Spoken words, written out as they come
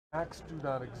Facts do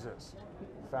not exist.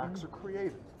 Facts are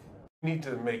created. We need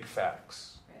to make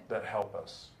facts that help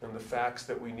us, and the facts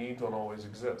that we need don't always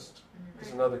exist.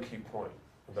 It's another key point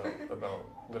about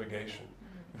litigation.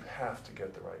 You have to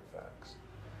get the right facts.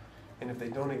 And if they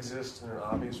don't exist in an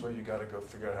obvious way, you got to go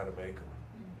figure out how to make them.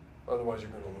 Otherwise,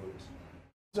 you're going to lose.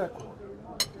 Exactly.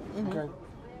 Okay.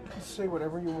 You say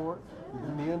whatever you want.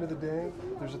 In the end of the day,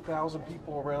 there's 1,000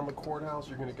 people around the courthouse.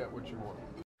 You're going to get what you want.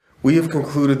 We have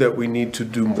concluded that we need to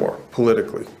do more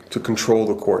politically to control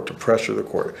the court, to pressure the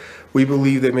court. We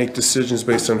believe they make decisions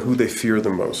based on who they fear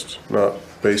the most, not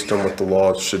based on what the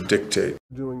law should dictate. What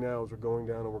we're doing now is we're going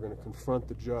down and we're going to confront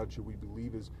the judge who we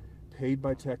believe is paid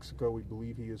by Texaco. We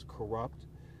believe he is corrupt,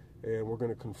 and we're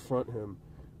going to confront him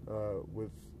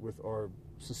with our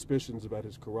suspicions about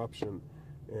his corruption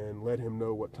and let him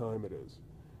know what time it is.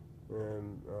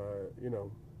 And, you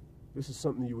know, this is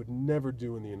something you would never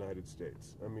do in the United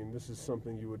States. I mean, this is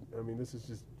something you would, I mean, this is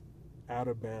just out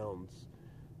of bounds,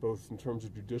 both in terms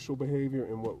of judicial behavior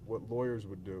and what lawyers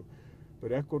would do.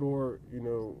 But Ecuador, you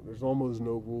know, there's almost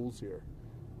no rules here.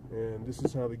 And this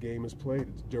is how the game is played.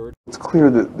 It's dirty. It's clear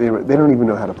that they don't even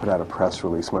know how to put out a press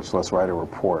release, much less write a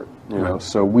report, you know.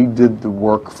 So we did the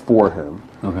work for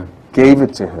him, gave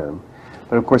it to him.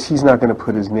 But of course, he's not going to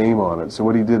put his name on it. So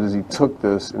what he did is he took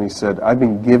this and he said, I've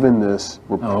been given this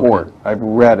report. I've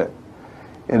read it.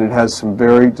 And it has some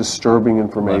very disturbing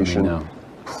information.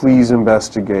 Please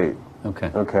investigate.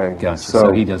 Okay. Okay. Gotcha.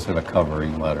 So he does sort of a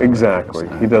covering letter. Exactly.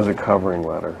 He does a covering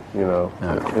letter, you know.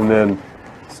 And then...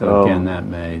 So again, that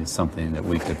may be something that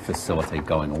we could facilitate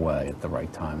going away at the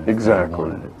right time if we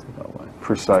wanted it to go away.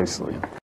 Precisely.